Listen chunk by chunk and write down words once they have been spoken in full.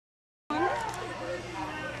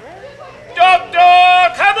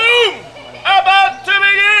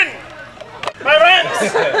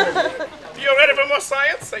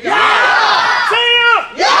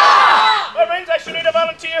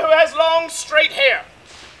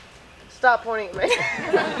Stop pointing at me.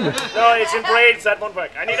 No, it's in braids, that won't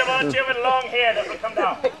work. I need a volunteer with long hair that will come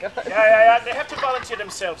down. Oh my God. Yeah. They have to volunteer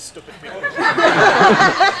themselves, stupid people. Yeah.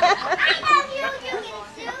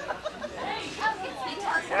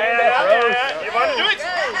 You want to do it?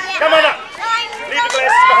 Come on up. Leave the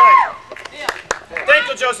glasses behind. Thank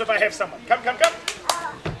you, Joseph, I have someone. Come.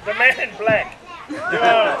 The man in black.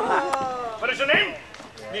 What is your name?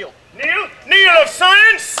 Neil. Neil of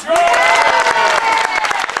Science!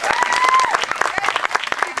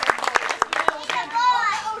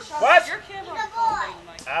 What?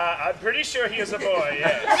 I'm pretty sure he is a boy,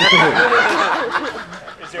 yes.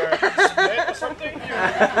 Is there a split or something?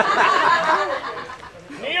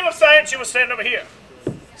 Neil of Science, you will stand over here.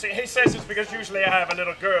 See, he says it's because usually I have a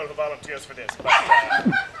little girl who volunteers for this, but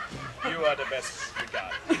you are the best we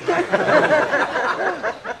got.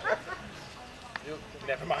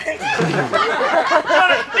 Never mind. Neil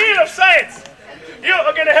of Science, you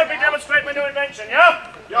are going to help me demonstrate my new invention,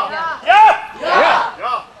 yeah?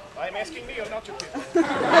 Yeah. I'm asking Neil, not you people.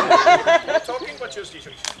 You're talking, but you're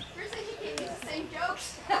speaking. You're saying you can't use the same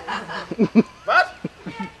jokes. What?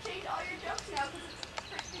 You can't change all your jokes now because it's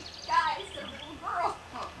pretty guy instead of a little girl.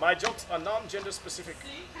 My jokes are non-gender specific.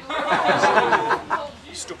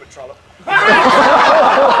 Stupid trollop. When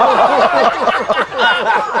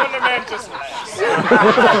the man just laughs.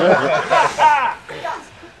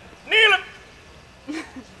 Neil,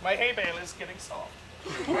 my hay bale is getting soft.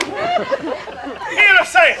 Neil of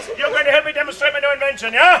Science, you're going to help me demonstrate my new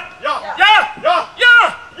invention, yeah?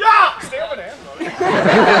 Yeah! Stay over there.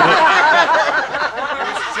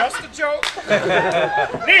 It's just a joke.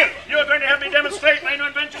 Neil, you are going to help me demonstrate my new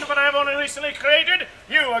invention of what I have only recently created.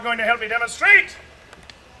 You are going to help me demonstrate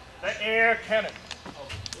the air cannon.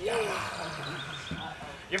 You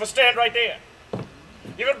will stand right there.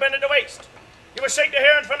 You will bend at the waist. You will shake the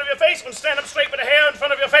hair in front of your face and stand up straight with the hair in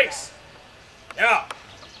front of your face. Yeah.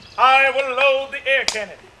 I will load the air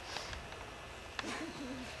cannon.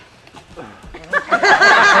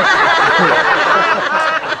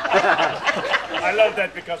 I love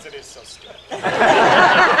that because it is so stupid.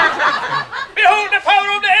 Behold the power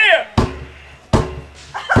of the air!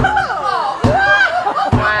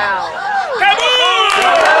 Wow. Kaboom!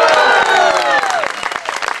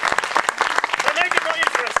 To make it more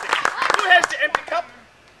interesting, who has the empty cup?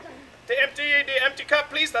 The empty cup,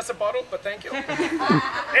 please. That's a bottle, but thank you.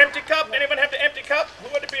 Empty cup. Anyone have the empty cup?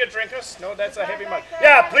 Who are the beer drinkers? No, that's a heavy mug.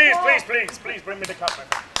 Yeah, please bring me the cup, my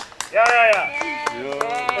friend. Yeah.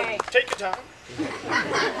 Take your time.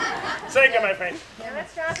 Thank you, my friend.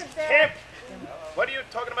 Camp. What are you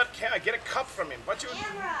talking about? Can I get a cup from him? What you?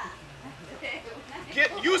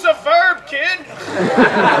 Use a verb, kid.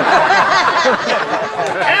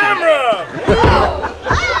 Camera.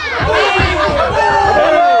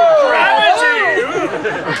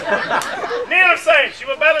 Neil of Science, you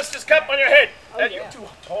will balance this cup on your head. You're too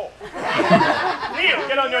tall. Neil,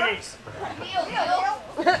 get on your knees.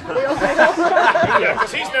 Yeah,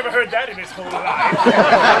 because he's never heard that in his whole life.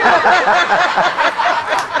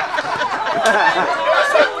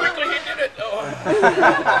 Notice how quickly he did it. Oh.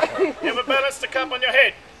 You will balance the cup on your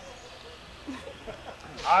head.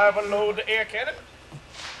 I will load the air cannon.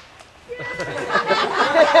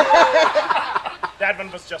 That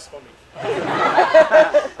one was just for me. We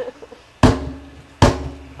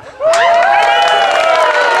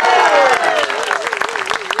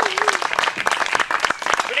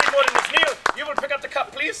need more than this. Neil, you will pick up the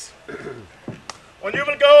cup, please. And you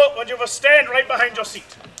will go, and you will stand right behind your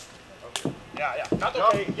seat. Yeah. Not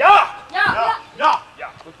okay. Yeah. Good.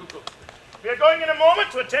 We are going in a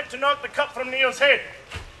moment to attempt to knock the cup from Neil's head.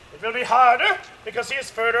 It will be harder because he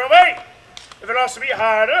is further away. It will also be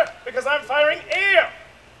harder because I'm firing air.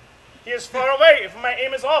 He is far away. If my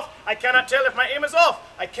aim is off, I cannot tell if my aim is off.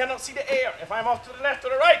 I cannot see the air. If I'm off to the left or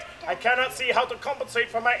the right, I cannot see how to compensate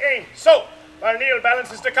for my aim. So, while Neil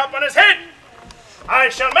balances the cup on his head, I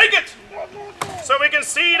shall make it so we can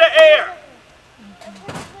see the air.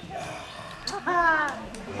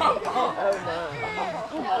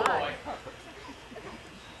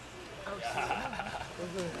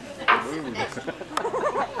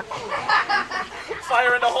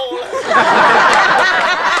 Fire in the hole.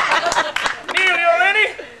 Neil, you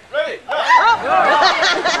ready? Ready.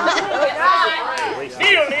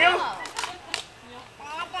 Neil.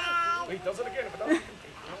 Wait, does it again. If it doesn't,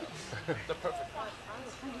 the perfect.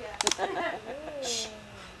 Shh.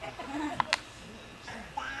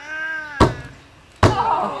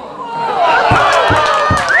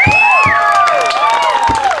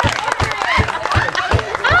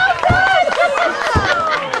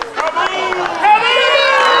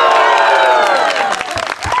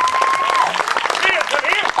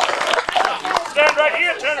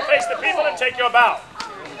 take your bow.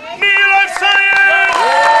 Kneel of science!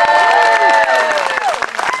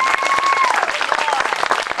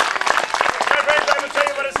 My friends, I will tell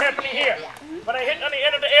you what is happening here. When I hit on the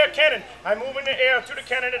end of the air cannon, I'm moving the air through the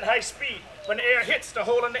cannon at high speed. When the air hits the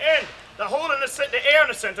hole in the end, the air in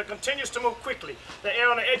the center continues to move quickly. The air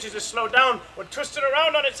on the edges is slowed down or twisted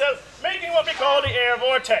around on itself, making what we call the air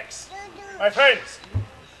vortex. My friends,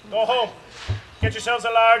 go home. Get yourselves a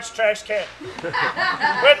large trash can. With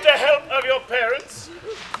the help of your parents,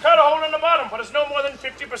 cut a hole in the bottom, but it's no more than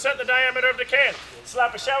 50% the diameter of the can.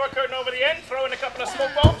 Slap a shower curtain over the end, throw in a couple of smoke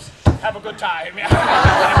bombs, have a good time. Kaboom!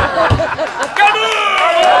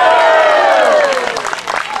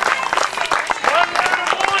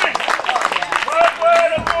 One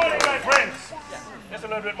word of warning, my friends. There's a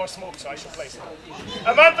little bit more smoke, so I should place it.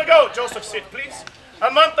 A month ago, Joseph, sit, please. A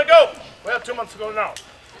month ago, well, 2 months ago now,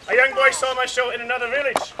 a young boy saw my show in another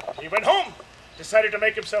village. He went home, decided to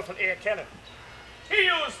make himself an air cannon. He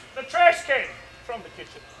used the trash can from the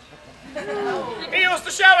kitchen. He used the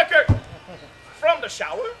shower curtain from the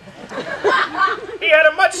shower. He had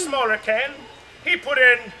a much smaller can. He put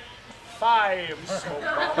in 5 smoke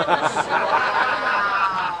bombs.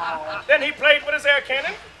 Then he played with his air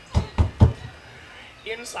cannon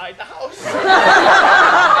inside the house.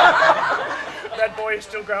 That boy is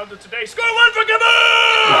still grounded today. Score 1 for Kaboom!